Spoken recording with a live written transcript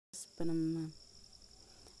இப்போ நம்ம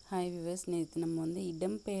hi viewers, நேற்று நம்ம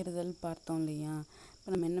இடம்பெயர்தல் பார்த்தோம் இல்லையா? இப்போ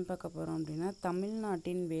நம்ம என்ன பார்க்க போகிறோம் அப்படின்னா,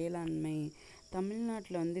 தமிழ்நாட்டின் வேளாண்மை.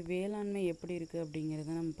 தமிழ்நாட்டில் வேளாண்மை எப்படி இருக்குது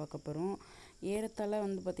அப்படிங்கிறத நம்ம பார்க்க போகிறோம். ஏறத்தாழ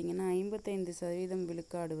பார்த்திங்கன்னா 55%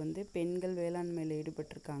 விழுக்காடு பெண்கள் வேளாண்மையில்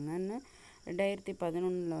ஈடுபட்டிருக்காங்கன்னு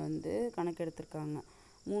 2011 கணக்கெடுத்திருக்காங்க.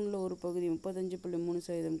 மூணில் ஒரு பகுதி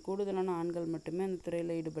 35.3% கூடுதலான ஆண்கள் மட்டுமே அந்த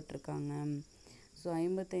துறையில் ஈடுபட்டிருக்காங்க. ஸோ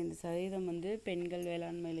 55% பெண்கள்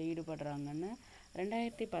வேளாண்மையில் ஈடுபடுறாங்கன்னு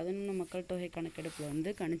 2011 மக்கள் தொகை கணக்கெடுப்பில்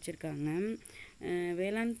கணிச்சிருக்காங்க.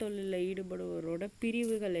 வேளாண் தொழிலில் ஈடுபடுவோரோட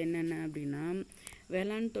பிரிவுகள் என்னென்ன அப்படின்னா,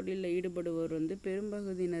 வேளாண் தொழிலில் ஈடுபடுவோர்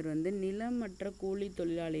பெரும்பகுதியினர் நிலமற்ற கூலி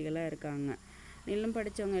தொழிலாளிகளாக இருக்காங்க. நிலம்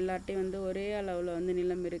படித்தவங்க எல்லார்ட்டையும் ஒரே அளவில்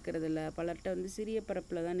நிலம் இருக்கிறதில்ல. பலர்கிட்ட சிறிய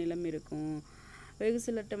பரப்பில் தான் நிலம் இருக்கும். வெகு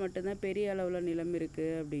சிலர்கிட்ட மட்டும்தான் பெரிய அளவில் நிலம்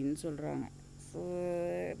இருக்குது அப்படின்னு சொல்கிறாங்க. ஸோ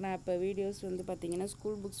நான் இப்போ வீடியோஸ் பார்த்திங்கன்னா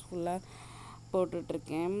ஸ்கூல் புக்ஸ் ஃபுல்லாக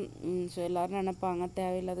போட்டுட்ருக்கேன். ஸோ எல்லோரும் நினைப்பாங்க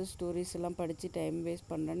தேவையில்லாத ஸ்டோரிஸ் எல்லாம் படித்து டைம் வேஸ்ட்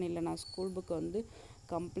பண்ணுறேன்னு. இல்லை, நான் ஸ்கூல் புக்கை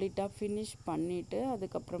கம்ப்ளீட்டாக ஃபினிஷ் பண்ணிவிட்டு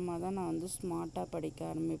அதுக்கப்புறமா தான் நான் ஸ்மார்ட்டாக படிக்க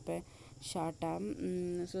ஆரம்பிப்பேன், ஷார்ட்டாக.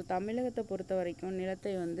 ஸோ தமிழகத்தை பொறுத்த வரைக்கும்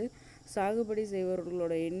நிலத்தை சாகுபடி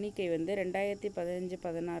செய்பவர்களோட எண்ணிக்கை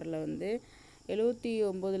 2015-16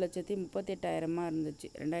 79,38,000 இருந்துச்சு.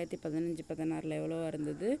 2015-16 எவ்வளோவா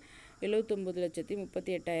இருந்தது?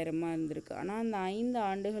 79,38,000 இருந்திருக்கு. ஆனால் அந்த 5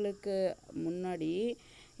 ஆண்டுகளுக்கு முன்னாடி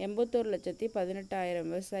 81,18,000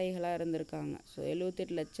 விவசாயிகளாக இருந்திருக்காங்க. ஸோ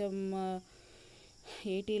 78 லட்சம்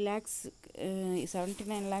 80 lakhs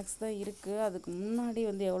 79 lakhs தான் இருக்குது. அதுக்கு முன்னாடி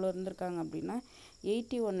எவ்வளோ இருந்திருக்காங்க அப்படின்னா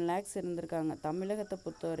 81 lakhs இருந்திருக்காங்க. தமிழகத்தை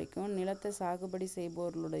பொறுத்த வரைக்கும் நிலத்தை சாகுபடி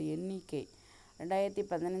செய்பவர்களோட எண்ணிக்கை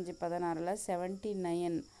 2015-16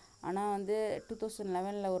 79. ஆனால்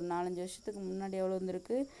 2011 ஒரு 4-5 வருஷத்துக்கு முன்னாடி எவ்வளோ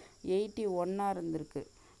இருந்திருக்கு? 81 இருந்திருக்கு.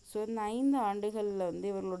 ஸோ இந்த 5 ஆண்டுகளில்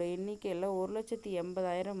இவர்களோட எண்ணிக்கையில்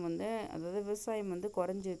 1,80,000 அதாவது விவசாயம்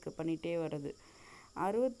குறைஞ்சிருக்கு, பண்ணிகிட்டே வருது.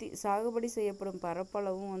 சாகுபடி செய்யப்படும்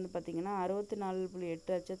பரப்பளவும் பார்த்திங்கன்னா 64.8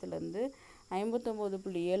 லட்சத்துலேருந்து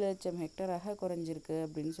 59.7 லட்சம் ஹெக்டராக குறைஞ்சிருக்கு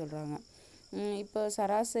அப்படின்னு சொல்கிறாங்க. இப்போ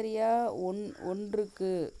சராசரியாக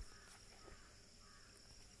ஒன்றுக்கு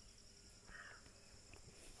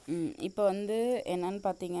இப்போ என்னன்னு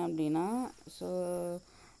பார்த்தீங்க அப்படின்னா, ஸோ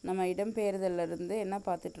நம்ம இடம்பெயர்தலிருந்து என்ன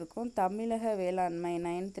பார்த்துட்ருக்கோம், தமிழக வேளாண்மை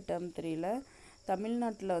 9th term 3ல்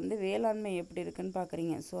தமிழ்நாட்டில் வேளாண்மை எப்படி இருக்குன்னு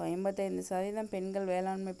பார்க்குறீங்க. ஸோ 55% பெண்கள்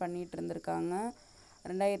வேளாண்மை பண்ணிகிட்டு இருந்திருக்காங்க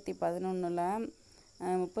 2011.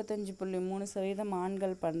 35.3%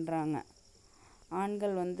 ஆண்கள் பண்ணுறாங்க.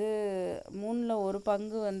 ஆண்கள் மூணில் ஒரு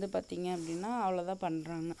பங்கு பார்த்திங்க அப்படின்னா அவ்வளோதான்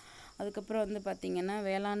பண்ணுறாங்க. அதுக்கப்புறம் பார்த்திங்கன்னா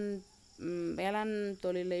வேளாண்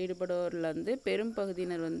தொழிலில் ஈடுபடுவோரில் பெரும்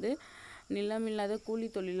பகுதியினர் நிலமில்லாத கூலி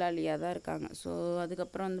தொழிலாளியாக தான் இருக்காங்க. ஸோ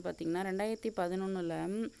அதுக்கப்புறம் பார்த்திங்கன்னா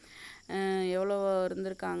 2011 எவ்வளோ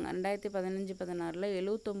இருந்திருக்காங்க? 2015-16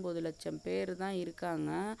 79 லட்சம் பேர் தான்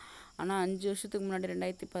இருக்காங்க. ஆனால் 5 வருஷத்துக்கு முன்னாடி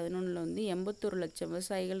 2011 81 லட்சம்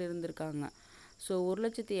விவசாயிகள் இருந்திருக்காங்க. ஸோ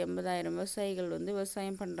 1,80,000 விவசாயிகள்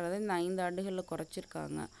விவசாயம் பண்ணுறதை இந்த 5 ஆண்டுகளில்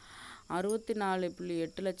குறைச்சிருக்காங்க.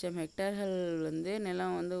 64.8 லட்சம் ஹெக்டர்கள்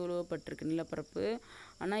நிலம் உருவப்பட்டிருக்கு, நிலப்பரப்பு.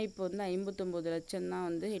 ஆனால் இப்போ 59 லட்சம்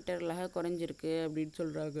தான் ஹெக்டர்களாக குறைஞ்சிருக்கு அப்படின்னு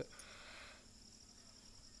சொல்கிறாங்க.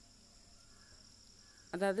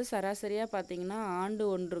 அதாவது சராசரியாக பார்த்திங்கன்னா ஆண்டு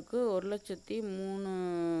ஒன்றுக்கு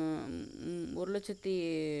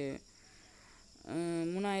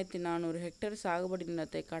 1,03,400 ஹெக்டர் சாகுபடி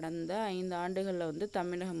நிலத்தை கடந்த 5 ஆண்டுகளில்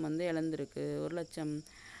தமிழகம் இழந்திருக்கு. 1 லட்சம்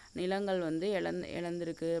நிலங்கள்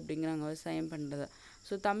இழந்திருக்கு அப்படிங்கிறாங்க விவசாயம் பண்ணுறத.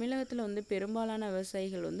 ஸோ தமிழகத்தில் பெரும்பாலான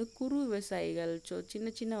விவசாயிகள் குறு விவசாயிகள், சின்ன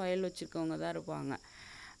சின்ன வயல் வச்சுருக்கவங்க தான் இருப்பாங்க.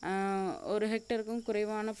 ஒரு ஹெக்டருக்கும்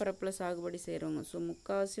குறைவான பரப்பில் சாகுபடி செய்கிறவங்க. ஸோ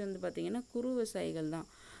முக்கால்வாசி பார்த்திங்கன்னா குறு விவசாயிகள் தான்.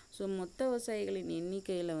 ஸோ மொத்த விவசாயிகளின்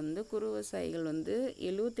எண்ணிக்கையில் குறு விவசாயிகள்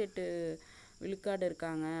 78 விழுக்காடு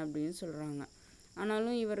இருக்காங்க அப்படின்னு சொல்கிறாங்க.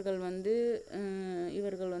 ஆனாலும் இவர்கள்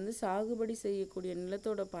சாகுபடி செய்யக்கூடிய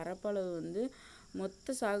நிலத்தோட பரப்பளவு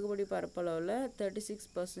மொத்த சாகுபடி பரப்பளவில்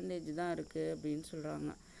 36% தான் இருக்குது அப்படின்னு சொல்கிறாங்க.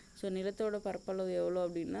 ஸோ நிலத்தோட பரப்பளவு எவ்வளோ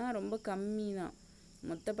அப்படின்னா ரொம்ப கம்மி தான்.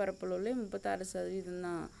 மொத்த பரப்பளவுலேயே 36%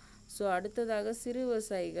 தான். ஸோ அடுத்ததாக சிறு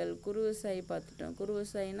விவசாயிகள், குறு விவசாயி பார்த்துட்டோம். குறு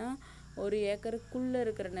விவசாயினா 1 ஏக்கருக்குள்ளே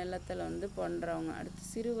இருக்கிற நிலத்தில் பண்ணுறவங்க. அடுத்து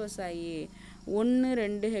சிறு விவசாயி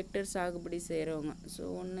 1-2 ஹெக்டர் சாகுபடி செய்கிறவங்க. ஸோ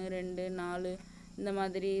 1, 2, 4 இந்த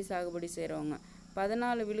மாதிரி சாகுபடி செய்கிறவங்க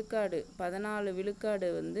 14 விழுக்காடு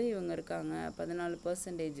இவங்க இருக்காங்க,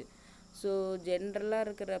 14%. ஸோ ஜென்ரலாக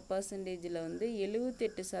இருக்கிற பர்சன்டேஜில்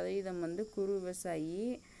 78% குறு விவசாயி,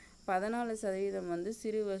 14%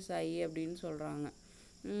 சிறு விவசாயி அப்படின்னு சொல்கிறாங்க.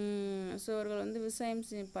 ஸோ அவர்கள் விவசாயம்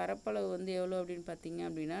பரப்பளவு எவ்வளோ அப்படின்னு பார்த்தீங்க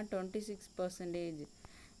அப்படின்னா 26%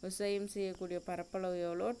 விவசாயம் செய்யக்கூடிய பரப்பளவு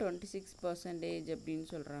எவ்வளோ 26% அப்படின்னு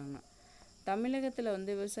சொல்கிறாங்க. தமிழகத்தில்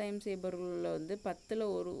வந்து விவசாயம் செய்பவர்களில் வந்து 10ல்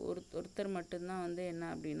ஒருத்தர் மட்டும்தான் வந்து என்ன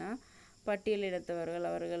அப்படின்னா பட்டியலினத்தவர்கள்.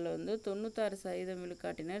 அவர்கள் வந்து 96%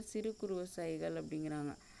 விழுக்காட்டினர் சிறு குறு விவசாயிகள்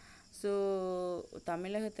அப்படிங்கிறாங்க. ஸோ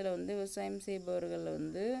தமிழகத்தில் வந்து விவசாயம் செய்பவர்கள்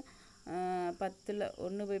வந்து 10ல்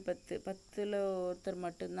 10ல் ஒருத்தர்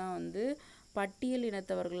மட்டும்தான் வந்து பட்டியல்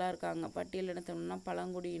இனத்தவர்களாக இருக்காங்க. பட்டியல் இனத்தவர்னா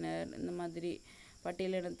பழங்குடியினர், இந்த மாதிரி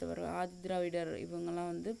பட்டியல் இனத்தவர்கள், ஆதி திராவிடர், இவங்கெல்லாம்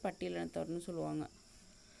வந்து பட்டியல் இனத்தவர்னு சொல்லுவாங்க.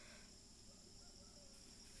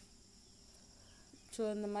 ஸோ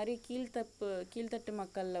இந்த மாதிரி கீழ்த்தட்டு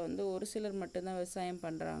மக்களில் வந்து ஒரு சிலர் மட்டும்தான் விவசாயம்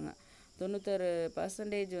பண்ணுறாங்க.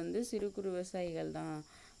 96% வந்து சிறு குறு விவசாயிகள் தான்.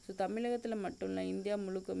 ஸோ தமிழகத்தில் மட்டும் இல்லை, இந்தியா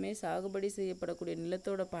முழுக்கமே சாகுபடி செய்யப்படக்கூடிய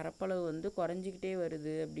நிலத்தோட பரப்பளவு வந்து குறைஞ்சிக்கிட்டே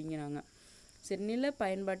வருது அப்படிங்கிறாங்க. சரி, நில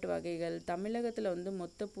பயன்பாட்டு வகைகள். தமிழகத்தில் வந்து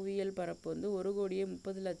மொத்த புவியியல் பரப்பு வந்து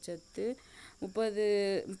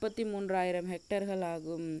 1,30,33,000 ஹெக்டர்கள்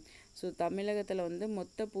ஆகும். ஸோ தமிழகத்தில் வந்து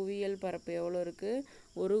மொத்த புவியியல் பரப்பு எவ்வளோ இருக்குது?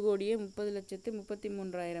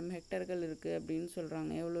 1,30,33,000 ஹெக்டர்கள் இருக்குது அப்படின்னு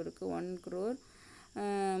சொல்கிறாங்க. எவ்வளோ இருக்குது? 1 crore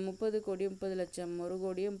 30 கோடி 30 லட்சம், 1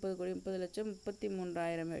 கோடி 30 கோடி 30 லட்சம்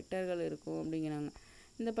 33,000 ஹெக்டர்கள் இருக்கும் அப்படிங்கிறாங்க.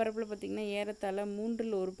 இந்த பரப்பில் பார்த்திங்கன்னா ஏறத்தாழ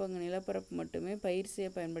 1/3 நிலப்பரப்பு மட்டுமே பயிர் செய்ய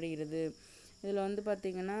பயன்படுகிறது. இதில் வந்து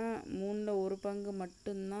பார்த்திங்கன்னா 1/3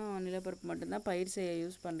 மட்டும்தான் நிலப்பரப்பு மட்டும்தான் பயிர் செய்ய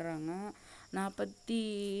யூஸ் பண்ணுறாங்க.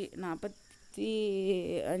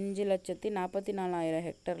 45,44,000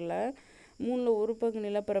 ஹெக்டரில் 1/3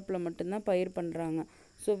 நிலப்பரப்பில் மட்டும்தான் பயிர் பண்ணுறாங்க.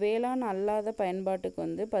 ஸோ வேளாண் அல்லாத பயன்பாட்டுக்கு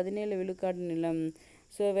வந்து 17 விழுக்காடு நிலம்.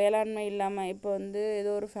 ஸோ வேளாண்மை இல்லாமல் இப்போ வந்து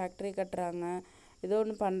ஏதோ ஒரு ஃபேக்ட்ரி கட்டுறாங்க, ஏதோ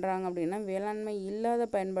ஒன்று பண்ணுறாங்க அப்படின்னா வேளாண்மை இல்லாத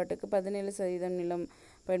பயன்பாட்டுக்கு 17% நிலம்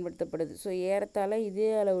பயன்படுத்தப்படுது. ஸோ ஏறத்தாழ இதே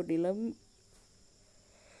அளவு நிலம்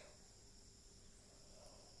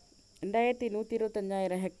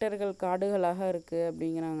 2,125,000 ஹெக்டர்கள் காடுகளாக இருக்குது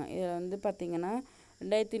அப்படிங்கிறாங்க. இதில் வந்து பார்த்திங்கன்னா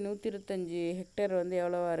 2,125 ஹெக்டர் வந்து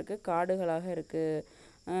எவ்வளோவா இருக்குது? காடுகளாக இருக்குது.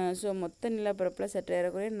 ஸோ மொத்த நிலப்பரப்பில் சற்று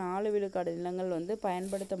ஏறக்குறைய 4 விழுக்காடு நிலங்கள் வந்து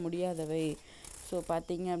பயன்படுத்த முடியாதவை. ஸோ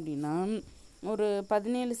பார்த்திங்க அப்படின்னா ஒரு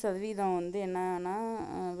 17% வந்து என்னன்னா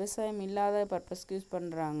விவசாயம் இல்லாத பர்பஸ்க்கு யூஸ்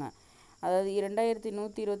பண்ணுறாங்க. அதாவது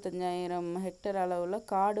 2,125,000 ஹெக்டர் அளவில்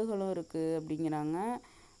காடுகளும் இருக்குது அப்படிங்கிறாங்க.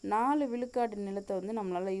 4 விழுக்காடு நிலத்தை வந்து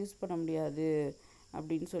நம்மளால் யூஸ் பண்ண முடியாது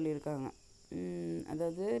அப்படின்னு சொல்லியிருக்காங்க.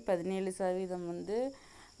 அதாவது 17% வந்து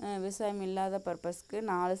விவசாயம் இல்லாத பர்பஸ்க்கு,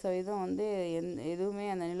 4% வந்து எதுவுமே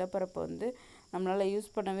அந்த நிலப்பரப்பை வந்து நம்மளால்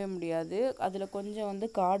யூஸ் பண்ணவே முடியாது. அதில் கொஞ்சம் வந்து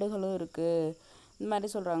காடுகளும் இருக்குது, இந்த மாதிரி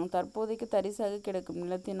சொல்கிறாங்க. தற்போதைக்கு தரிசாக கிடக்கும்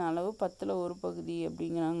நிலத்தின் அளவு 10ல் 1 பகுதி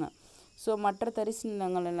அப்படிங்கிறாங்க. ஸோ மற்ற தரிசு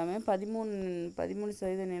நிலங்கள் எல்லாமே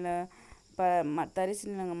 13% தரிசு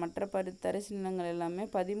நிலங்கள், மற்ற தரிசு நிலங்கள் எல்லாமே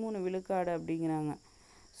 13 விழுக்காடு அப்படிங்கிறாங்க.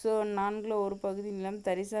 ஸோ 4ல் 1 பகுதி நிலம்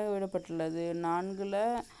தரிசாக விடப்பட்டுள்ளது. 4ல்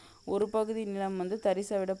 1 பகுதி நிலம் வந்து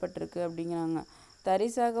தரிசாக விடப்பட்டிருக்கு அப்படிங்கிறாங்க.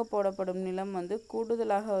 தரிசாக போடப்படும் நிலம் வந்து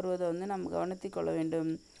கூடுதலாக வருவதை வந்து நம்ம கவனித்து கொள்ள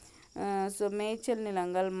வேண்டும். ஸோ மேய்ச்சல்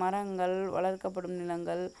நிலங்கள், மரங்கள் வளர்க்கப்படும்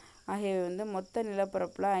நிலங்கள் ஆகியவை வந்து மொத்த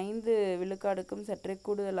நிலப்பரப்பில் 5 விழுக்காடுக்கும் சற்றே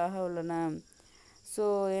கூடுதலாக உள்ளன. ஸோ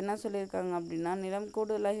என்ன சொல்லியிருக்காங்க அப்படின்னா நிலம்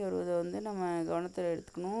கூடுதலாகி வருவதை வந்து நம்ம கவனத்தில்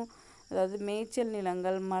எடுத்துக்கணும். அதாவது மேய்ச்சல்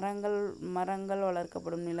நிலங்கள், மரங்கள்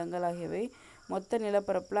வளர்க்கப்படும் நிலங்கள் ஆகியவை மொத்த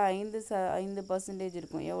நிலப்பரப்பில் 5%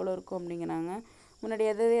 இருக்கும். எவ்வளோ இருக்கும் அப்படிங்கிறாங்க. முன்னாடி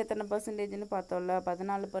எத்தனை பர்சன்டேஜ்னு பார்த்தோம்ல,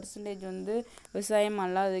 14% வந்து விவசாயம்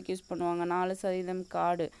அல்லாததுக்கு யூஸ் பண்ணுவாங்க, 4%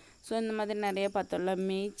 காடு. ஸோ இந்த மாதிரி நிறைய பார்த்தோம்ல.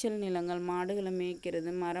 மேய்ச்சல் நிலங்கள், மாடுகளை மேய்க்கிறது,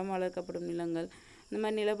 மரம் வளர்க்கப்படும் நிலங்கள், இந்த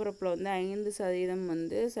மாதிரி நிலப்பரப்பில் வந்து 5%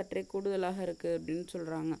 வந்து சற்றே கூடுதலாக இருக்குது அப்படின்னு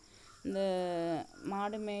சொல்கிறாங்க. இந்த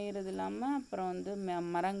மாடு மேய்கிறது இல்லாமல் அப்புறம் வந்து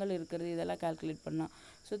மரங்கள் இருக்கிறது, இதெல்லாம் கால்குலேட் பண்ணலாம்.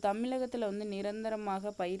 ஸோ தமிழகத்தில் வந்து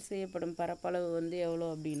நிரந்தரமாக பயிர் செய்யப்படும் பரப்பளவு வந்து எவ்வளோ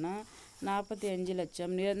அப்படின்னா 45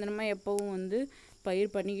 லட்சம். நிரந்தரமாக எப்போவும் வந்து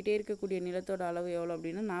பயிர் பண்ணிக்கிட்டே இருக்கக்கூடிய நிலத்தோட அளவு எவ்வளோ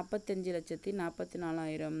அப்படின்னா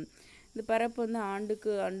 45,44,000. இந்த பரப்பு வந்து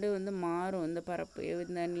ஆண்டுக்கு ஆண்டு வந்து மாறும். இந்த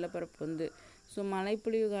நிலப்பரப்பு வந்து ஸோ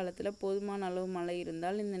மழைப்பொழிவு காலத்தில் போதுமான அளவு மழை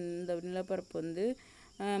இருந்தால் இந்த நிலப்பரப்பு வந்து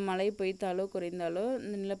மழை பெய்தாலோ குறைந்தாலோ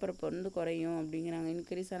இந்த நிலப்பரப்பு வந்து குறையும் அப்படிங்கிறாங்க.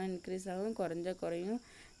 இன்க்ரீஸ் ஆகும், குறைஞ்சா குறையும்.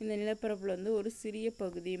 இந்த நிலப்பரப்பில் வந்து ஒரு சிறிய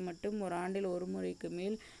பகுதி மட்டும் ஒரு ஆண்டில் ஒரு முறைக்கு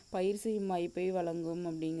மேல் பயிர் செய்யும் வாய்ப்பை வழங்கும்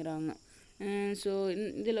அப்படிங்கிறாங்க. ஸோ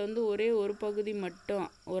இதில் வந்து ஒரே ஒரு பகுதி மட்டும்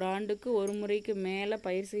ஒரு ஆண்டுக்கு ஒரு முறைக்கு மேலே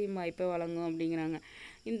பயிர் செய்யும் வாய்ப்பை வழங்கும் அப்படிங்கிறாங்க.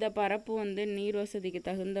 இந்த பரப்பு வந்து நீர் வசதிக்கு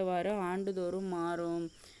தகுந்தவாறு ஆண்டுதோறும் மாறும்.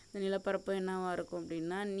 இந்த நிலப்பரப்பு என்னவாக இருக்கும்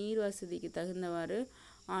அப்படின்னா நீர் வசதிக்கு தகுந்தவாறு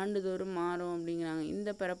ஆண்டுதோறும் மாறும் அப்படிங்கிறாங்க. இந்த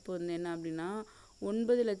பரப்பு வந்து என்ன அப்படின்னா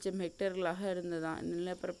 9 லட்சம் ஹெக்டர்களாக இருந்ததான். இந்த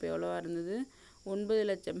நிலப்பரப்பு எவ்வளோவா இருந்தது? 9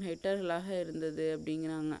 லட்சம் ஹெக்டர்களாக இருந்தது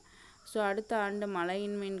அப்படிங்கிறாங்க. ஸோ அடுத்த ஆண்டு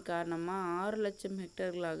மழையின்மையின் காரணமாக 6 லட்சம்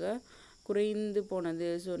ஹெக்டர்களாக குறைந்து போனது.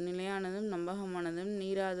 ஸோ நிலையானதும் நம்பகமானதும்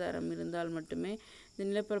நீராதாரம் இருந்தால் மட்டுமே இந்த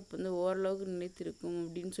நிலப்பரப்பு வந்து ஓரளவுக்கு நிலைத்திருக்கும்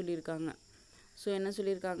அப்படின்னு சொல்லியிருக்காங்க. ஸோ என்ன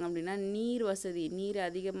சொல்லியிருக்காங்க அப்படின்னா, நீர் வசதி, நீர்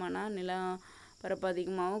அதிகமானால் நிலப்பரப்பு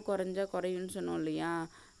அதிகமாகவும் குறைஞ்சா குறையும்னு சொன்னோம் இல்லையா.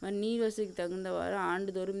 நீர் வசதிக்கு தகுந்தவாறு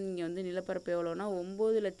ஆண்டுதோறும் இங்கே வந்து நிலப்பரப்பு எவ்வளோனா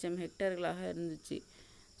 9 லட்சம் ஹெக்டர்களாக இருந்துச்சு.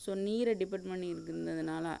 ஸோ நீரை டிபெண்ட் பண்ணி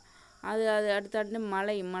இருந்ததுனால அது அடுத்த ஆண்டு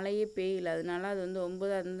மழையே பெய்யல. அதனால அது வந்து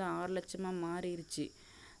 9 6 லட்சமாக மாறிடுச்சு.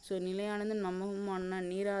 ஸோ நிலையானது நம்பகமான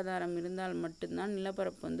நீராதாரம் இருந்தால் மட்டும்தான்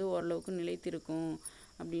நிலப்பரப்பு வந்து ஓரளவுக்கு நிலைத்திருக்கும்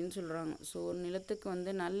அப்படின்னு சொல்கிறாங்க. ஸோ ஒரு நிலத்துக்கு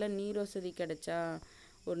வந்து நல்ல நீர் வசதி கிடைச்சா,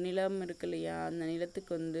 ஒரு நிலம் இருக்கு இல்லையா, அந்த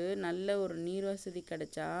நிலத்துக்கு வந்து நல்ல ஒரு நீர் வசதி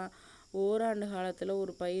கிடைச்சா ஓராண்டு காலத்தில்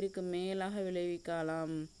ஒரு பயிருக்கு மேலாக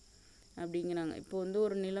விளைவிக்கலாம் அப்படிங்கிறாங்க. இப்போ வந்து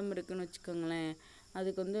ஒரு நிலம் இருக்குதுன்னு வச்சுக்கோங்களேன்,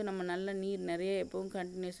 அதுக்கு வந்து நம்ம நல்ல நீர் நிறைய எப்பவும்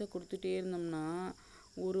கண்டினியூஸாக கொடுத்துட்டே இருந்தோம்னா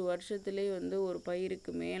ஒரு வருஷத்துலேயே வந்து ஒரு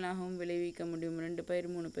பயிருக்கு மேலாகவும் விளைவிக்க முடியும். 2 பயிர்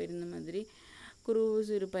 3 பயிர் இந்த மாதிரி குறு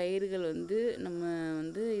சிறு பயிர்கள் வந்து நம்ம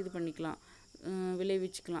வந்து இது பண்ணிக்கலாம்,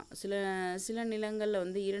 விளைவிச்சுக்கலாம். சில நிலங்களில்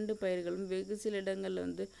வந்து 2 பயிர்களும், வெகு சில இடங்களில்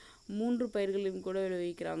வந்து 3 பயிர்களையும் கூட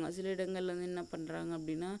விளைவிக்கிறாங்க. சில இடங்களில் வந்து என்ன பண்ணுறாங்க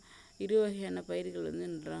அப்படின்னா 2 வகையான பயிர்கள் வந்து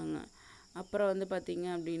நடுறாங்க. அப்புறம் வந்து பார்த்திங்க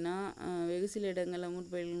அப்படின்னா வெகு சில இடங்களில் 3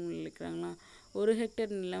 பயிர்களும் விளைவிக்கிறாங்களா. 1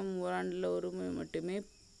 ஹெக்டேர் நிலம் ஓராண்டில் ஒரு முறை மட்டுமே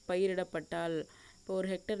பயிரிடப்பட்டால், இப்போ 1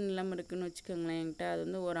 ஹெக்டேர் நிலம் இருக்குதுன்னு வச்சுக்கோங்களேன் என்கிட்ட, அது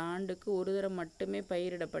வந்து ஒரு ஆண்டுக்கு ஒரு தடவை மட்டுமே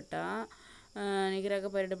பயிரிடப்பட்டால் நிகராக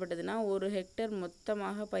பயிரிடப்பட்டதுன்னா 1 ஹெக்டேர்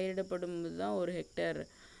மொத்தமாக பயிரிடப்படும் போது தான் 1 ஹெக்டேர்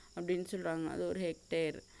அப்படின்னு சொல்கிறாங்க. அது 1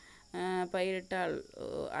 ஹெக்டேர் பயிரிட்டால்,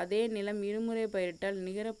 அதே நிலம் இருமுறை பயிரிட்டால்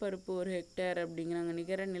நிகரப்பரப்பு 1 ஹெக்டேர் அப்படிங்கிறாங்க.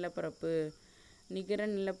 நிகர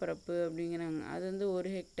நிலப்பரப்பு அப்படிங்கிறாங்க. அது வந்து 1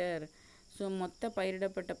 ஹெக்டேர். ஸோ மொத்த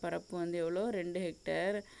பயிரிடப்பட்ட பரப்பு வந்து எவ்வளோ, 2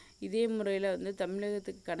 ஹெக்டேர். இதே முறையில் வந்து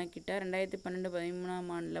தமிழகத்துக்கு கணக்கிட்டால் 2012-13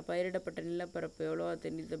 ஆண்டில் பயிரிடப்பட்ட நிலப்பரப்பு எவ்வளோவா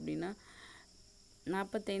தெரியுது அப்படின்னா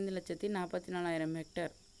 45,44,000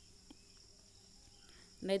 ஹெக்டேர்.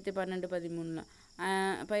 2012-13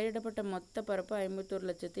 பயிரிடப்பட்ட மொத்த பரப்பு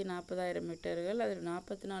 51,40,000 ஹெக்டேர்கள். அதில்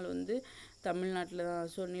 44 வந்து தமிழ்நாட்டில் தான்.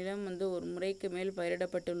 ஸோ நிலம் வந்து ஒரு முறைக்கு மேல்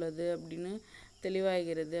பயிரிடப்பட்டுள்ளது அப்படின்னு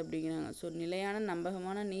தெளிவாகிறது அப்படிங்கிறாங்க. ஸோ நிலையான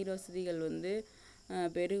நம்பகமான நீர் வசதிகள் வந்து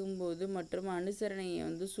பெருகும்போது மற்றும் அனுசரணையை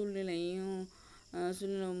வந்து சூழ்நிலையும்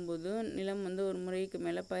போது நிலம் வந்து ஒரு முறைக்கு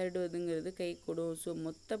மேலே பயிரிடுவதுங்கிறது கைகூடும். ஸோ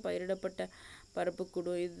மொத்த பயிரிடப்பட்ட பரப்பு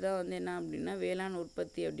கூடும். இதுதான் வந்து என்ன அப்படின்னா வேளாண்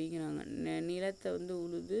உற்பத்தி அப்படிங்கிறாங்க. நிலத்தை வந்து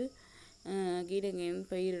உழுது கீழங்கன்னு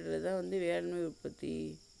பயிரிடுறது தான் வந்து வேளாண்மை உற்பத்தி.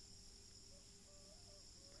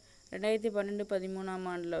 2012-13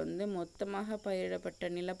 ஆண்டில் வந்து மொத்தமாக பயிரிடப்பட்ட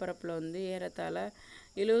நிலப்பரப்பில் வந்து ஏறத்தாழ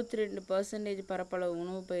 72% பரப்பளவு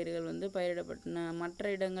உணவு பயிர்கள் வந்து பயிரிடப்பட்டன. மற்ற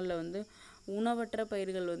இடங்களில் வந்து உணவற்ற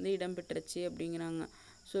பயிர்கள் வந்து இடம்பெற்றுச்சு அப்படிங்கிறாங்க.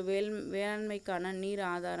 ஸோ வேளாண்மைக்கான நீர்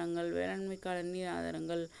ஆதாரங்கள்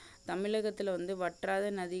தமிழகத்தில் வந்து வற்றாத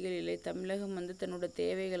நதிகள் இல்லை. தமிழகம் வந்து தன்னோட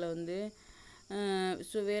தேவைகளை வந்து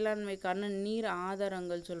ஸோ வேளாண்மைக்கான நீர்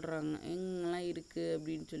ஆதாரங்கள் சொல்கிறாங்க எங்கெல்லாம் இருக்குது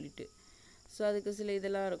அப்படின்னு சொல்லிட்டு. ஸோ அதுக்கு சில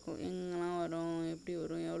இதெல்லாம் இருக்கும், எங்கெல்லாம் வரும், எப்படி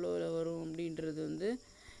வரும், எவ்வளோ வரும் அப்படின்றது வந்து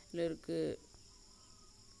இதில் இருக்குது.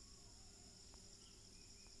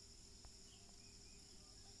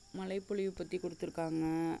 மழைப்பொழிவு பற்றி கொடுத்துருக்காங்க.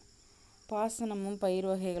 பாசனமும் பயிர்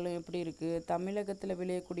வகைகளும் எப்படி இருக்குது, தமிழகத்தில்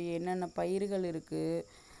விளையக்கூடிய என்னென்ன பயிர்கள் இருக்குது,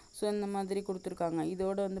 ஸோ இந்த மாதிரி கொடுத்துருக்காங்க.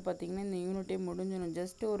 இதோடு வந்து பார்த்திங்கன்னா இந்த யூனிட்டே முடிஞ்சிடும்.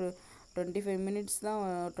 ஜஸ்ட் ஒரு 25 மினிட்ஸ் தான்,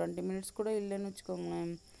 20 மினிட்ஸ் கூட இல்லைன்னு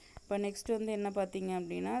வச்சுக்கோங்களேன். இப்போ நெக்ஸ்ட் வந்து என்ன பார்த்திங்க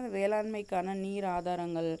அப்படின்னா வேளாண்மைக்கான நீர்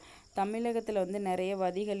ஆதாரங்கள். தமிழகத்தில் வந்து நிறைய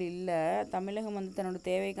வதிகள் இல்லை. தமிழகம் வந்து தன்னோட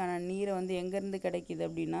தேவைக்கான நீரை வந்து எங்கேருந்து கிடைக்கிது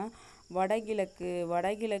அப்படின்னா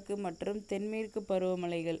வடகிழக்கு மற்றும் தென்மேற்கு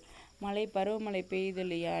பருவமழை பெய்யுது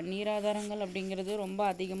இல்லையா. நீராதாரங்கள் அப்படிங்கிறது ரொம்ப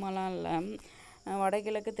அதிகமாகலாம் இல்லை.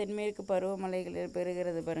 வடகிழக்கு தென்மேற்கு பருவமழைகள்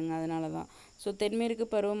பெறுகிறது பாருங்கள், அதனால தான். ஸோ தென்மேற்கு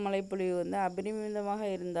பருவமழை பொழிவு வந்து அபரிமிதமாக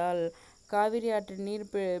இருந்தால் காவிரி ஆற்று நீர்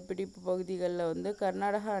பிடிப்பு பகுதிகளில் வந்து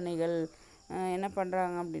கர்நாடக அணைகள் என்ன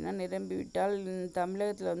பண்ணுறாங்க அப்படின்னா நிரம்பிவிட்டால்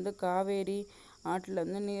தமிழகத்தில் வந்து காவேரி ஆற்றில்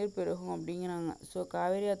வந்து நீர் பெருகும் அப்படிங்கிறாங்க. ஸோ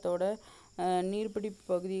காவேரி ஆற்றோட நீர்பிடிப்பு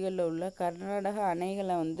பகுதிகளில் உள்ள கர்நாடக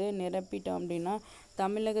அணைகளை வந்து நிரப்பிட்டோம் அப்படின்னா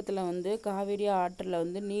தமிழகத்தில் வந்து காவிரி ஆற்றில்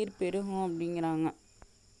வந்து நீர் பெருகும் அப்படிங்கிறாங்க.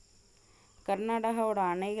 கர்நாடகாவோட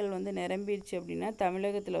அணைகள் வந்து நிரம்பிடுச்சு அப்படின்னா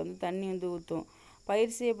தமிழகத்தில் வந்து தண்ணி வந்து ஊற்றும்.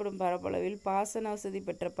 பயிர் செய்யப்படும் பரப்பளவில் பாசன வசதி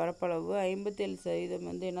பெற்ற பரப்பளவு 57%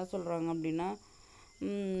 வந்து என்ன சொல்கிறாங்க அப்படின்னா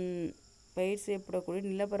பயிர் செய்யப்படக்கூடிய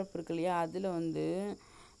நிலப்பரப்பு இருக்கு இல்லையா, அதில் வந்து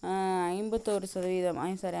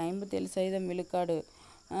 57% விழுக்காடு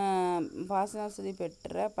பாசன வசதி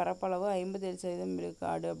பெற்ற பரப்பளவு 57%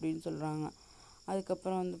 விழுக்காடு அப்படின்னு சொல்கிறாங்க.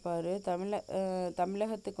 அதுக்கப்புறம் வந்து பாரு,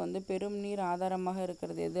 தமிழகத்துக்கு வந்து பெரும் நீர் ஆதாரமாக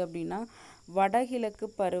இருக்கிறது எது அப்படின்னா வடகிழக்கு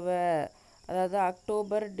அதாவது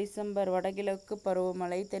அக்டோபர் டிசம்பர் வடகிழக்கு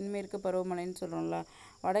பருவமழை தென்மேற்கு பருவமழைன்னு சொல்கிறோம்ல.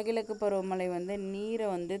 வடகிழக்கு பருவமழை வந்து நீரை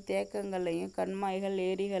வந்து தேக்கங்கள்லையும் கண்மாய்கள்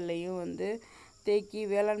ஏரிகள்லையும் வந்து தேக்கி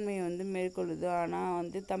வேளாண்மையை வந்து மேற்கொள்ளுது. ஆனால்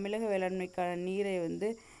வந்து தமிழக வேளாண்மைக்கான நீரை வந்து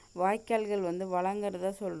வாய்க்கால்கள் வந்து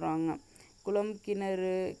வழங்குறதா சொல்கிறாங்க. குளம்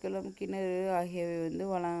கிணறு ஆகியவை வந்து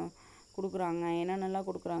கொடுக்குறாங்க. என்னென்னலாம்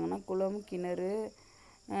கொடுக்குறாங்கன்னா குளம் கிணறு.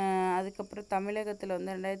 அதுக்கப்புறம் தமிழகத்தில்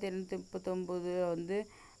வந்து 2739 வந்து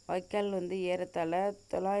வாய்க்கால் வந்து ஏறத்தாழ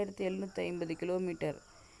 9750 கிலோமீட்டர்.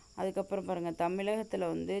 அதுக்கப்புறம் பாருங்கள்,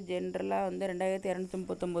 தமிழகத்தில் வந்து ஜென்ரலாக வந்து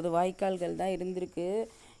 2239 வாய்க்கால்கள் தான் இருந்திருக்கு.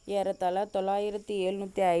 ஏறத்தாழ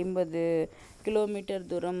 9750 கிலோமீட்டர்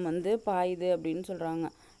தூரம் வந்து பாயுது அப்படின்னு சொல்கிறாங்க.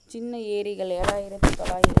 சின்ன ஏரிகள்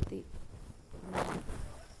 7900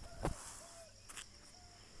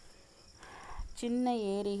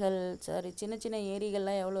 சின்ன சின்ன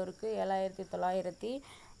ஏரிகள்லாம் எவ்வளோ இருக்குது?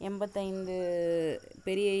 7985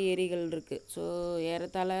 பெரிய ஏரிகள் இருக்குது. ஸோ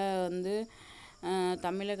ஏறத்தாழ வந்து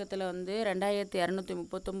தமிழகத்தில் வந்து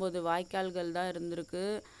 2239 வாய்க்கால்கள் தான் இருந்திருக்கு.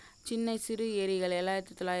 சிறு ஏரிகள்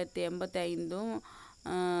 7985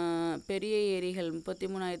 பெரிய ஏரிகள்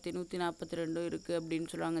 33,142 இருக்குது அப்படின்னு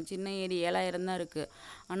சொல்லுவாங்க. சின்ன ஏரி 7000 தான் இருக்குது.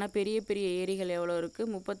 ஆனால் பெரிய பெரிய ஏரிகள் எவ்வளோ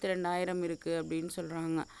இருக்குது? 32,000 இருக்குது அப்படின்னு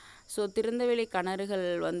சொல்கிறாங்க. ஸோ திறந்தவெளி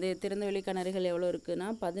கிணறுகள் எவ்வளோ இருக்குன்னா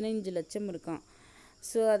 15 லட்சம் இருக்கான்.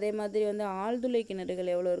 ஸோ அதே மாதிரி வந்து ஆழ்துளை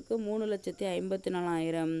கிணறுகள் எவ்வளோ இருக்குது?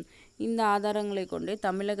 3,54,000. இந்த ஆதாரங்களை கொண்டே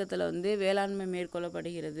தமிழகத்தில் வந்து வேளாண்மை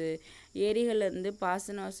மேற்கொள்ளப்படுகிறது. ஏரிகளிலிருந்து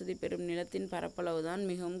பாசன வசதி பெறும் நிலத்தின் பரப்பளவு தான்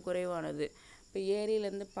மிகவும் குறைவானது. இப்போ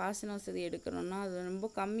ஏரியிலேருந்து பாசன வசதி எடுக்கணும்னா அது ரொம்ப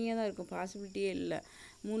கம்மியாக தான் இருக்கும், பாசிபிலிட்டியே இல்லை.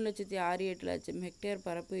 3,68,00,000 ஹெக்டேர்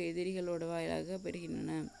பரப்பு எதிரிகளோட வாயிலாக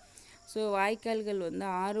பெறுகின்றன. ஸோ வாய்க்கால்கள் வந்து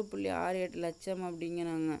 6.68 லட்சம்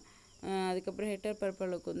அப்படிங்கிறாங்க. அதுக்கப்புறம் ஹெக்டேர்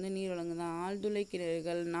பரப்பளவுக்கு வந்து நீர் வழங்குதான். ஆழ்துளை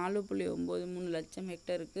கிணறுகள் 4.93 லட்சம்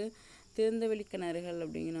ஹெக்டருக்கு. திறந்தவெளி கிணறுகள்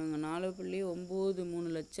அப்படிங்கிறாங்க 4.93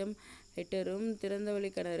 லட்சம் ஹெக்டரும். திறந்தவெளி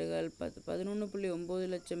கிணறுகள் 11.9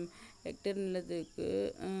 லட்சம் ஹெக்டர் நிலத்துக்கு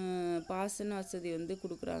பாசன வசதி வந்து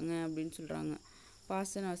கொடுக்குறாங்க அப்படின்னு சொல்கிறாங்க.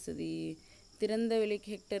 பாசன வசதி திறந்தவெளி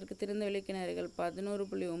கிணறுகள்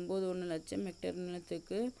 11.91 லட்சம் ஹெக்டர்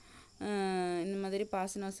நிலத்துக்கு இந்த மாதிரி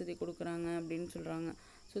பாசன வசதி கொடுக்குறாங்க அப்படின்னு சொல்கிறாங்க.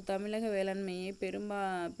 ஸோ தமிழக வேளாண்மையை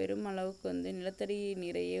பெருமளவுக்கு வந்து நிலத்தடி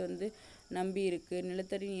நீரையே வந்து நம்பி இருக்குது.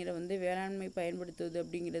 நிலத்தடி நீரை வந்து வேளாண்மை பயன்படுத்துவது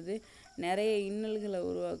அப்படிங்கிறது நிறைய இன்னல்களை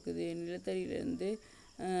உருவாக்குது. நிலத்தடியிலேருந்து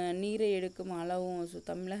நீரை எடுக்கும் அளவும் ஸோ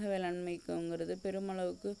தமிழக வேளாண்மைக்குங்கிறது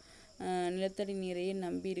பெருமளவுக்கு நிலத்தடி நீரையே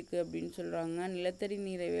நம்பி இருக்குது அப்படின்னு சொல்கிறாங்க. நிலத்தடி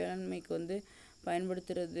நீரை வேளாண்மைக்கு வந்து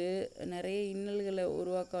பயன்படுத்துறது நிறைய இன்னல்களை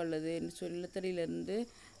உருவாக்க உள்ளது. ஸோ நிலத்தடியிலேருந்து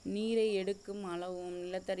நீரை எடுக்கும் அளவும்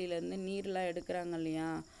நிலத்தடியிலேருந்து நீர்லாம் எடுக்கிறாங்க இல்லையா,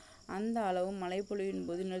 அந்த அளவும் மழைப்பொழிவின்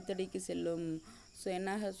போது நிலத்தடிக்கு செல்லும். ஸோ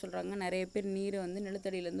என்ன சொல்கிறாங்க, நிறைய பேர் நீரை வந்து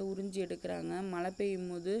நிலத்தடியிலேருந்து உறிஞ்சி எடுக்கிறாங்க. மழை பெய்யும்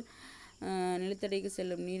போது நிலத்தடிக்கு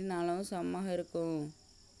செல்லும் நீரின் அளவும் சமமாக இருக்கும்.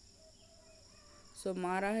 ஸோ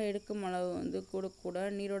மாறாக எடுக்கும் அளவு வந்து கூட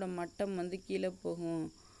நீரோட மட்டம் வந்து கீழே போகும்.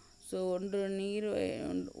 ஸோ ஒன்று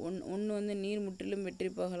வந்து நீர் முற்றிலும் வெற்றி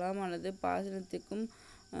போகலாம் அல்லது பாசனத்துக்கும்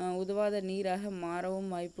உதவாத நீராக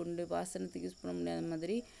மாறவும் வாய்ப்புண்டு. பாசனத்துக்கு யூஸ் பண்ண முடியாத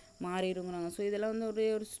மாதிரி மாறிடுங்கிறாங்க. ஸோ இதெல்லாம் வந்து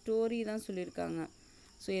ஒரு ஸ்டோரி தான் சொல்லியிருக்காங்க.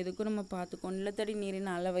 ஸோ எதுக்கும் நம்ம பார்த்துக்கோம். நிலத்தடி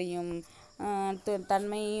நீரின் அளவையும்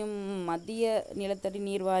தன்மையும் மத்திய நிலத்தடி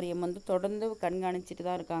நீர் வாரியம் வந்து தொடர்ந்து கண்காணிச்சிட்டு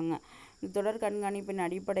தான் இருக்காங்க. இந்த தொடர் கண்காணிப்பின்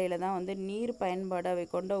அடிப்படையில் தான் வந்து நீர் பயன்பாடு அவை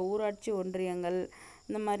கொண்ட ஊராட்சி ஒன்றியங்கள்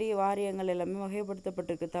இந்த மாதிரி வாரியங்கள் எல்லாமே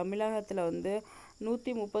வகைப்படுத்தப்பட்டிருக்கு. தமிழகத்தில் வந்து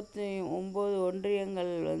 139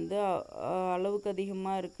 ஒன்றியங்கள் வந்து அளவுக்கு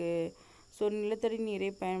அதிகமாக இருக்குது. ஸோ நிலத்தடி நீரை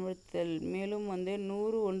பயன்படுத்தல் மேலும் வந்து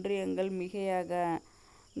 100 ஒன்றியங்கள்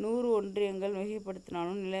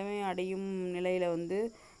மிகைப்படுத்தினாலும் நிலைமை அடையும் நிலையில் வந்து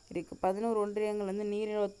இருக்குது. 11 ஒன்றியங்கள் வந்து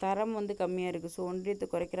நீரோட தரம் வந்து கம்மியாக இருக்குது. ஸோ ஒன்றியத்தை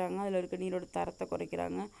குறைக்கிறாங்க, அதில் இருக்க நீரோட தரத்தை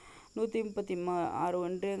குறைக்கிறாங்க. 136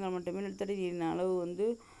 ஒன்றியங்கள் மட்டுமே நிலத்தடி நீரின் அளவு வந்து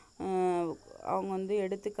அவங்க வந்து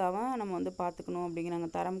எடுத்துக்காம நம்ம வந்து பார்த்துக்கணும் அப்படிங்கிறாங்க.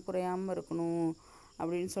 தரம் குறையாமல் இருக்கணும்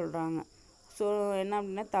அப்படின்னு சொல்கிறாங்க. ஸோ என்ன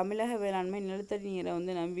அப்படின்னா, தமிழக வேளாண்மை நிலத்தடி நீரை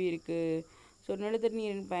வந்து நம்பி இருக்குது. ஸோ நிலத்தடி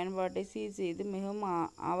நீரின் பயன்பாட்டை சீர் செய்து மிகவும்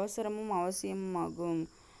அவசரமும் அவசியமும் ஆகும்.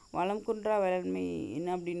 வளம் குன்றா வேளாண்மை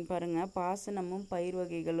என்ன அப்படின்னு பாருங்கள். பாசனமும் பயிர்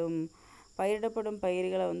வகைகளும். பயிரிடப்படும்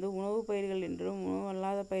பயிர்களை வந்து உணவு பயிர்கள் என்றும் உணவு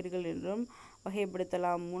அல்லாத பயிர்கள் என்றும்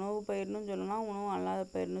வகைப்படுத்தலாம். உணவு பயிர்னு சொல்லலாம், உணவு அல்லாத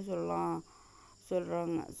பயிர்னு சொல்கிறாங்க.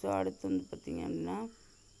 ஸோ அடுத்து வந்து பார்த்திங்க அப்படின்னா,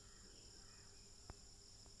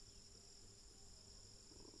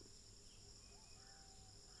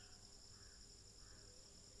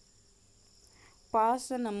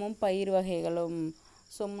 பாசனமும் பயிர் வகைகளும்.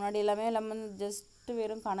 ஸோ முன்னாடி எல்லாமே வந்து ஜஸ்ட்டு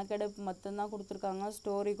வெறும் கணக்கெடுப்பு மட்டும்தான் கொடுத்துருக்காங்க,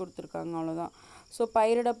 ஸ்டோரி கொடுத்துருக்காங்க, அவ்வளோதான். ஸோ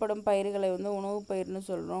பயிரிடப்படும் பயிர்களை வந்து உணவு பயிர்னு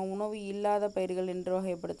சொல்கிறோம். உணவு இல்லாத பயிர்கள் என்று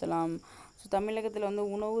வகைப்படுத்தலாம். ஸோ தமிழகத்தில் வந்து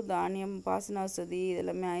உணவு, தானியம், பாசன வசதி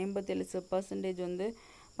இதெல்லாமே 57% வந்து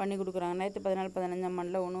பண்ணி கொடுக்குறாங்க. 2014-15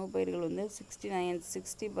 ஆண்டில் உணவு பயிர்கள் வந்து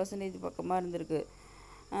 60% பக்கமாக இருந்திருக்கு.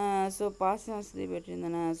 ஸோ பாசன வசதி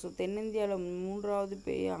பெற்றிருந்தன. ஸோ தென்னிந்தியாவில் 3வது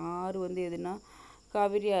பெரிய ஆறு வந்து எதுனா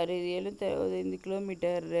காவிரி ஆறு, 765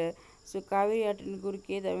 கிலோமீட்டர். ஸோ காவிரி ஆற்றின்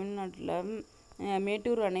குறுக்கே தமிழ்நாட்டில்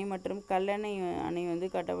மேட்டூர் அணை மற்றும் கல்லணை அணை வந்து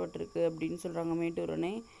கட்டப்பட்டிருக்கு அப்படின்னு சொல்கிறாங்க. மேட்டூர்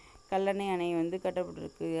அணை, கல்லணை அணை வந்து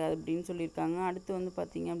கட்டப்பட்டிருக்கு அப்படின்னு சொல்லியிருக்காங்க. அடுத்து வந்து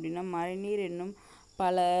பார்த்திங்க அப்படின்னா மழைநீர் என்னும்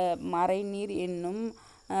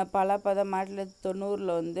பல பதம்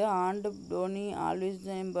 1990 வந்து ஆண்டு டோனி ஆல்விஸ்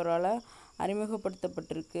என்பவரால்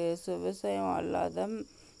அறிமுகப்படுத்தப்பட்டிருக்கு. ஸோ விவசாயம் அல்லாத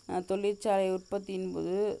தொழிற்சாலை உற்பத்தியின்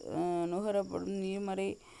போது நுகரப்படும் நீர்மறை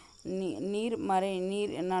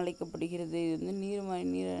நீர் என அழைக்கப்படுகிறது. இது வந்து நீர்மறை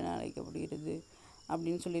நீர் என அழைக்கப்படுகிறது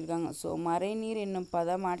அப்படின்னு சொல்லியிருக்காங்க. ஸோ மறைநீர் என்னும்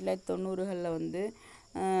பதம் 1990களில் வந்து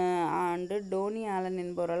ஆண்டு டோனி ஆலன்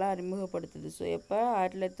என்பவரால் அறிமுகப்படுத்துது. ஸோ எப்போ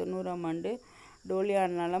 1990ஆம் ஆண்டு டோலி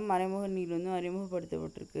ஆலனால் மறைமுக நீர் வந்து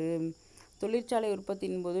அறிமுகப்படுத்தப்பட்டிருக்கு. தொழிற்சாலை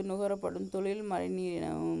உற்பத்தியின் போது நுகரப்படும் தொழில் மறைநீர்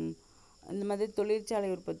எனவும் இந்த மாதிரி தொழிற்சாலை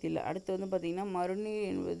உற்பத்தியில். அடுத்து வந்து பார்த்திங்கன்னா மறுநீர்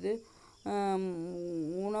என்பது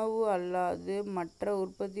உணவு அல்லாது மற்ற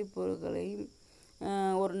உற்பத்தி பொருட்களை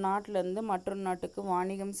ஒரு நாட்டிலேருந்து மற்றொரு நாட்டுக்கு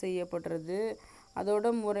வாணிகம் செய்யப்படுறது. அதோட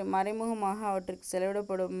மறைமுகமாக அவற்றுக்கு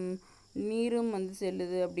செலவிடப்படும் நீரும் வந்து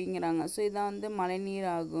செல்லுது அப்படிங்கிறாங்க. ஸோ இதான் வந்து மழைநீர்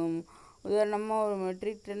ஆகும். உதாரணமாக ஒரு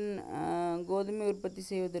மெட்ரிக் டன் கோதுமை உற்பத்தி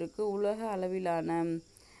செய்வதற்கு உலக அளவிலான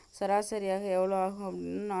சராசரியாக எவ்வளோ ஆகும்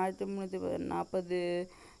அப்படின்னா 1340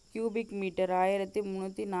 cubic metre,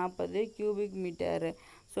 1340 cubic metre.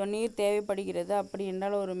 So நீர் தேவைப்படுகிறது. அப்படி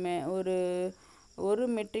என்றால் ஒரு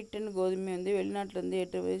மெட்ரிக் டன் கோதுமை வந்து வெளிநாட்டிலேருந்து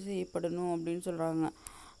ஏற்றுமதி செய்யப்படணும் அப்படின்னு சொல்கிறாங்க.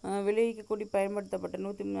 விளைவிக்கக்கூடி பயன்படுத்தப்பட்ட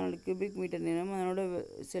 134 கியூபிக் மீட்டர் நீரும் அதனோட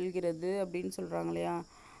செல்கிறது அப்படின்னு சொல்கிறாங்க இல்லையா.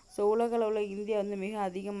 ஸோ உலக அளவில் இந்தியா வந்து மிக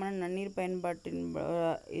அதிகமான நன்னீர் பயன்பாட்டின்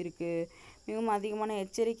இருக்குது. மிகவும் அதிகமான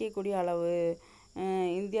எச்சரிக்கைக்கூடிய அளவு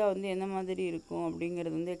இந்தியா வந்து எந்த மாதிரி இருக்கும்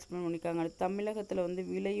அப்படிங்கிறது வந்து எக்ஸ்பிளைன் பண்ணியிருக்காங்க. தமிழகத்தில் வந்து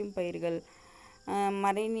விளையும் பயிர்கள்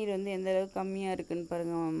மழைநீர் வந்து எந்த அளவுக்கு கம்மியாக இருக்குதுன்னு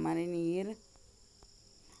பாருங்கள். மழைநீர்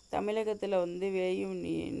தமிழகத்தில் வந்து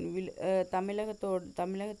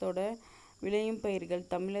தமிழகத்தோட விளையும் பயிர்கள்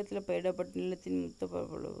தமிழகத்தில் பயிரிடப்பட்ட நிலத்தின் மொத்த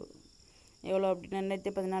பரப்பளவு எவ்வளோ அப்படின்னா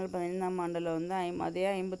 2014-15ஆம் ஆண்டில் வந்து அதே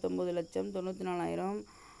 59,94,000.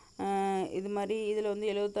 இது மாதிரி இதில் வந்து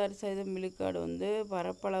 76% விழுக்காடு வந்து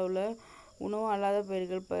பரப்பளவில் உணவு அல்லாத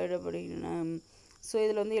பயிர்கள் பயிரிடப்படுகின்றன. ஸோ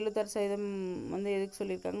இதில் வந்து 76% வந்து எதுக்கு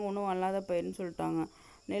சொல்லியிருக்காங்க, உணவு அல்லாத பயிர்னு சொல்லிட்டாங்க.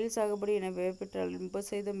 நெல் சாகுபடி என பெயர் பெற்றால்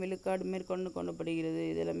 30% விழுக்காடு மேற்கொண்டு கொண்டப்படுகிறது.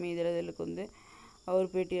 இதெல்லாமே இதற்கு வந்து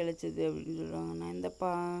அவர் பேட்டி அளித்தது அப்படின்னு சொல்கிறாங்க. நான்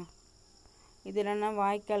இது என்னென்னா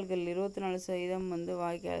வாய்க்கால்கள் 24% வந்து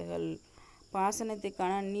வாய்க்கால்கள்,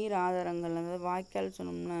 பாசனத்துக்கான நீர் ஆதாரங்கள், அதாவது வாய்க்கால்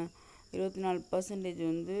சொன்னோம்னா 24%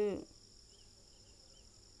 வந்து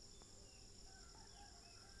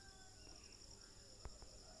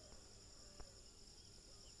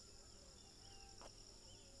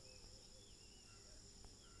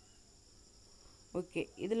ஓகே.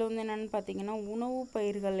 இதில் வந்து என்னென்னு பார்த்தீங்கன்னா உணவு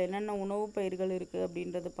பயிர்கள், என்னென்ன உணவு பயிர்கள் இருக்குது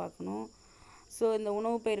அப்படின்றத பார்க்கணும். ஸோ இந்த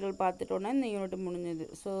உணவு பயிர்கள் பார்த்துட்டோன்னா இந்த யூனிட் முடிஞ்சது.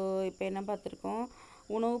 ஸோ இப்போ என்ன பார்த்துருக்கோம்,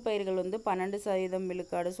 உணவு பயிர்கள் வந்து 12%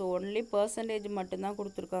 விழுக்காடு. ஸோ ஒன்லி பர்சன்டேஜ் மட்டும்தான்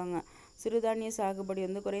கொடுத்துருக்காங்க. சிறுதானிய சாகுபடி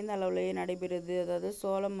வந்து குறைந்த அளவுலேயே நடைபெறுது. அதாவது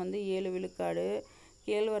சோளம் வந்து 7 விழுக்காடு,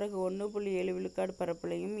 கேழ்வரகு 1.7 விழுக்காடு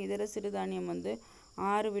பரப்புலையும், இதர சிறுதானியம் வந்து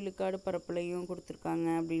 6 விழுக்காடு பரப்புலையும் கொடுத்துருக்காங்க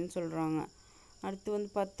அப்படின்னு சொல்கிறாங்க. அடுத்து வந்து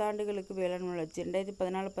 10 ஆண்டுகளுக்கு வேளாண் வளர்ச்சி.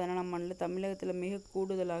 2014-15ஆம் ஆண்டில் தமிழகத்தில் மிக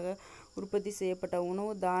கூடுதலாக உற்பத்தி செய்யப்பட்ட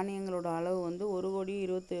உணவு தானியங்களோட அளவு வந்து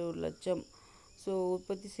 1,21,00,000. ஸோ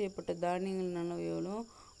உற்பத்தி செய்யப்பட்ட தானியங்களின் அளவு எவ்வளோ,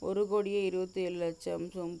 1,27,00,000.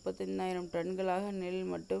 ஸோ 35,000 டன்களாக நெல்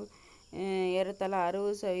மட்டும் ஏறத்தாழ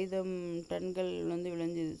 60% டன்கள் வந்து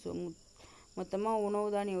விளைஞ்சிது. ஸோ மொத்தமாக உணவு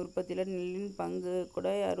தானிய உற்பத்தியில் நெல்லின் பங்கு கூட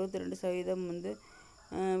 62% வந்து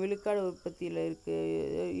விழுக்காடு உற்பத்தியில்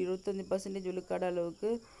இருக்குது. 25% விழுக்காடு அளவுக்கு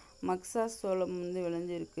மக்சா சோளம் வந்து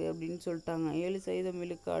விளைஞ்சிருக்கு அப்படின்னு சொல்லிட்டாங்க. 7%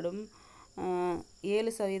 விழுக்காடும்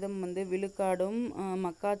 7% வந்து விழுக்காடும்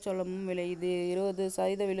மக்காச்சோளமும் விளையுது.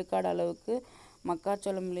 20% விழுக்காடு அளவுக்கு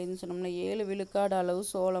மக்காச்சோளம் விளையுதுன்னு சொன்னோம்னா 7 விழுக்காடு அளவு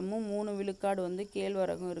சோளமும் 3 விழுக்காடு வந்து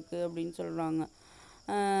கேழ்வரகும் இருக்குது அப்படின்னு சொல்கிறாங்க.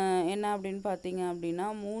 என்ன அப்படின்னு பார்த்தீங்க அப்படின்னா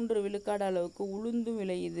 3 விழுக்காடு அளவுக்கு உளுந்து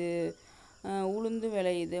விளையுது.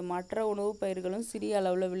 மற்ற உணவு பயிர்களும் சிறிய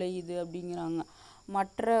அளவில் விளையுது அப்படிங்கிறாங்க.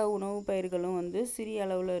 மற்ற உணவு பயிர்களும் வந்து சிறிய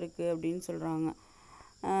அளவில் இருக்குது அப்படின்னு சொல்கிறாங்க.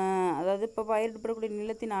 அதாவது இப்போ பயிரிடப்படக்கூடிய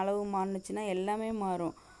நிலத்தின் அளவு மாறுனுச்சுன்னா எல்லாமே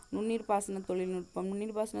மாறும். நுண்ணீர் பாசன தொழில்நுட்பம்.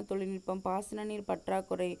 நுண்ணீர் பாசன தொழில்நுட்பம் பாசன நீர்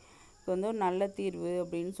பற்றாக்குறைக்கு வந்து ஒரு நல்ல தீர்வு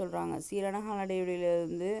அப்படின்னு சொல்கிறாங்க. சீரான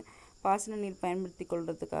காலடைவெளியிலிருந்து பாசன நீர் பயன்படுத்தி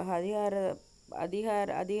கொள்றதுக்காக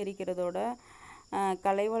அதிகரிக்கிறதோட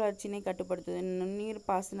கலை வளர்ச்சியினை கட்டுப்படுத்துது. நுண்ணீர்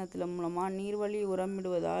பாசனத்தில் மூலமாக நீர்வழி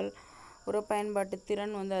உரமிடுவதால் உர பயன்பாட்டு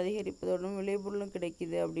திறன் வந்து அதிகரிப்பதோடும் விளைபொருளும்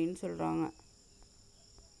கிடைக்குது அப்படின்னு சொல்கிறாங்க.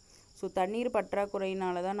 ஸோ தண்ணீர்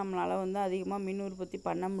பற்றாக்குறையினால தான் நம்மளால் வந்து அதிகமாக மின் உற்பத்தி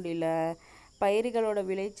பண்ண முடியல. பயிர்களோட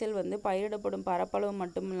விளைச்சல் வந்து பயிரிடப்படும் பரப்பளவு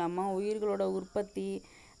மட்டும் இல்லாமல் உயிர்களோட உற்பத்தி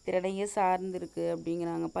திறனையே சார்ந்திருக்கு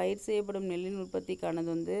அப்படிங்கிறாங்க. பயிர் செய்யப்படும் நெல்லின் உற்பத்திக்கானது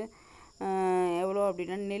வந்து எவ்வளோ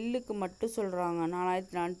அப்படின்னா நெல்லுக்கு மட்டும் சொல்கிறாங்க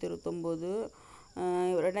 4429,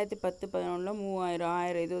 2010-11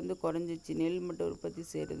 3000 இது வந்து குறைஞ்சிச்சு. நெல் மட்டும் உற்பத்தி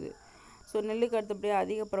செய்கிறது. ஸோ நெல்லுக்கு அடுத்தபடியாக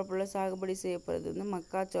அதிக பரப்புள்ள சாகுபடி செய்யப்படுறது வந்து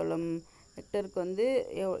மக்காச்சோளம். ஹெக்டருக்கு வந்து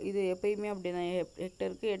இது எப்பயுமே அப்படி தான்,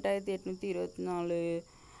 ஹெக்டருக்கு 8824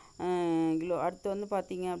 கிலோ. அடுத்து வந்து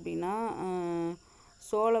பார்த்திங்க அப்படின்னா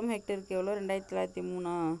சோளம் ஹெக்டருக்கு எவ்வளோ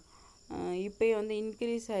 2903. இப்போயும் வந்து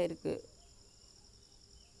இன்க்ரீஸ் ஆகிருக்கு.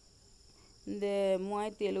 இந்த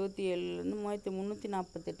 3077லேருந்து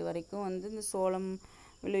 3348 வரைக்கும் வந்து இந்த சோளம்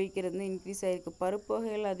விளைவிக்கிறது வந்து இன்க்ரீஸ் ஆகிருக்கு. பருப்பு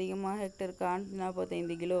வகைகள் அதிகமாக ஹெக்டருக்கு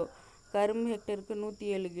 645 கிலோ. கரும்பு ஹெக்டருக்கு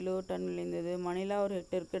 107 கிலோ டன் விளைந்தது. மணிலா ஒரு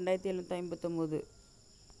ஹெக்டருக்கு 2759.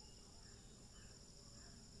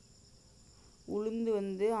 உளுந்து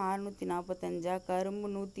வந்து 645, கரும்பு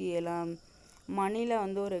 107. மணிலா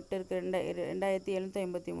வந்து ஒரு ஹெக்டருக்கு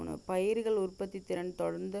 2753. பயிர்கள் உற்பத்தி திறன்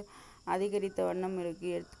தொடர்ந்து அதிகரித்த வண்ணம்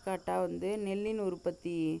இருக்குது. எடுத்துக்காட்டாக வந்து நெல்லின்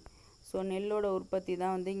உற்பத்தி. ஸோ நெல்லோட உற்பத்தி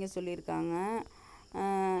தான் வந்து இங்கே சொல்லியிருக்காங்க.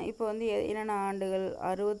 இப்போ வந்து என்னென்ன ஆண்டுகள்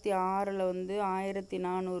 66 வந்து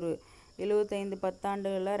 1400, 75 10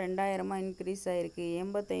 ஆண்டுகளில் 2000 இன்க்ரீஸ் ஆகிருக்கு.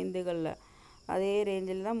 85களில் அதே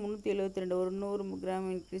ரேஞ்சில் தான் 372, ஒரு 100 கிராம்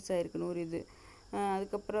இன்க்ரீஸ் ஆகிருக்கு 100 இது.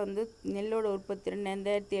 அதுக்கப்புறம் வந்து நெல்லோட உற்பத்தி திறன்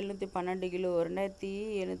 2712 கிலோ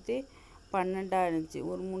 2712 இருந்துச்சு,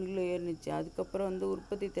 ஒரு 3 கிலோ ஏறினுச்சு. அதுக்கப்புறம் வந்து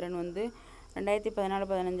உற்பத்தி திறன் வந்து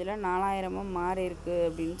 2014-15 4000 மாறி இருக்கு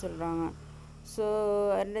அப்படின்னு சொல்கிறாங்க. ஸோ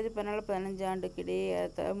 2014-15 ஆண்டுக்கு இடையே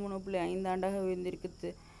 3.5 ஆண்டாக உயர்ந்திருக்குது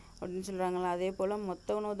அப்படின்னு சொல்கிறாங்களா. அதே போல் மொத்த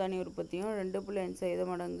உணவு தானிய உற்பத்தியும் 2.5%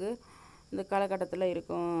 மடங்கு இந்த காலகட்டத்தில்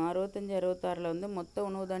இருக்கும். 65-66 வந்து மொத்த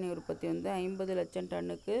உணவு தானிய உற்பத்தி வந்து 50 லட்சம்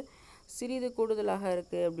டன்னுக்கு சிறிது கூடுதலாக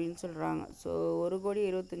இருக்குது அப்படின்னு சொல்கிறாங்க. ஸோ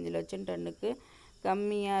 1,25,00,000 டன்னுக்கு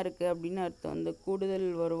கம்மியாக இருக்குது அப்படின்னு அர்த்தம். இந்த கூடுதல்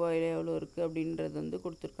வருவாயில் எவ்வளோ இருக்குது அப்படின்றது வந்து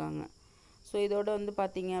கொடுத்துருக்காங்க. ஸோ இதோட வந்து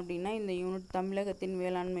பார்த்திங்க அப்படின்னா இந்த யூனிட் தமிழகத்தின்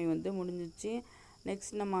வேளாண்மை வந்து முடிஞ்சிச்சு.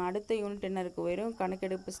 நெக்ஸ்ட் நம்ம அடுத்த யூனிட் என்ன இருக்குது, வெறும்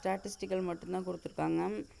கணக்கெடுப்பு ஸ்டாட்டிஸ்டிக்கல் மட்டும்தான் கொடுத்துருக்காங்க.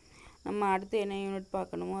 நம்ம அடுத்து என்ன யூனிட்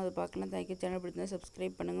பார்க்கணுமோ அதை பார்க்கலாம். தேங்க்யூ. சேனல் பிடிச்சிருந்தா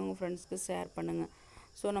சப்ஸ்கிரைப் பண்ணுங்கள், உங்கள் ஃப்ரெண்ட்ஸ்க்கு ஷேர் பண்ணுங்கள்.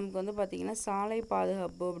 ஸோ நமக்கு வந்து பார்த்திங்கன்னா சாலை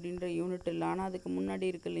பாதுகாப்பு அப்படின்ற யூனிட் இல்லை, ஆனால் அதுக்கு முன்னாடி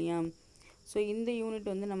இருக்கு இல்லையா. ஸோ இந்த யூனிட்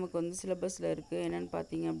வந்து நமக்கு வந்து சிலபஸில் இருக்குது. என்னென்னு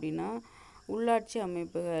பார்த்தீங்க அப்படின்னா உள்ளாட்சி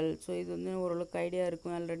அமைப்புகள். ஸோ இது வந்து ஓரளவுக்கு ஐடியா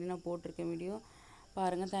இருக்கும். ஆல்ரெடி நான் போட்டிருக்கேன் வீடியோ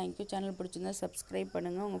பாருங்கள். தேங்க்யூ. சேனல் பிடிச்சிருந்தா சப்ஸ்கிரைப்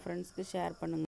பண்ணுங்கள், உங்கள் ஃப்ரெண்ட்ஸ்க்கு ஷேர் பண்ணுங்கள்.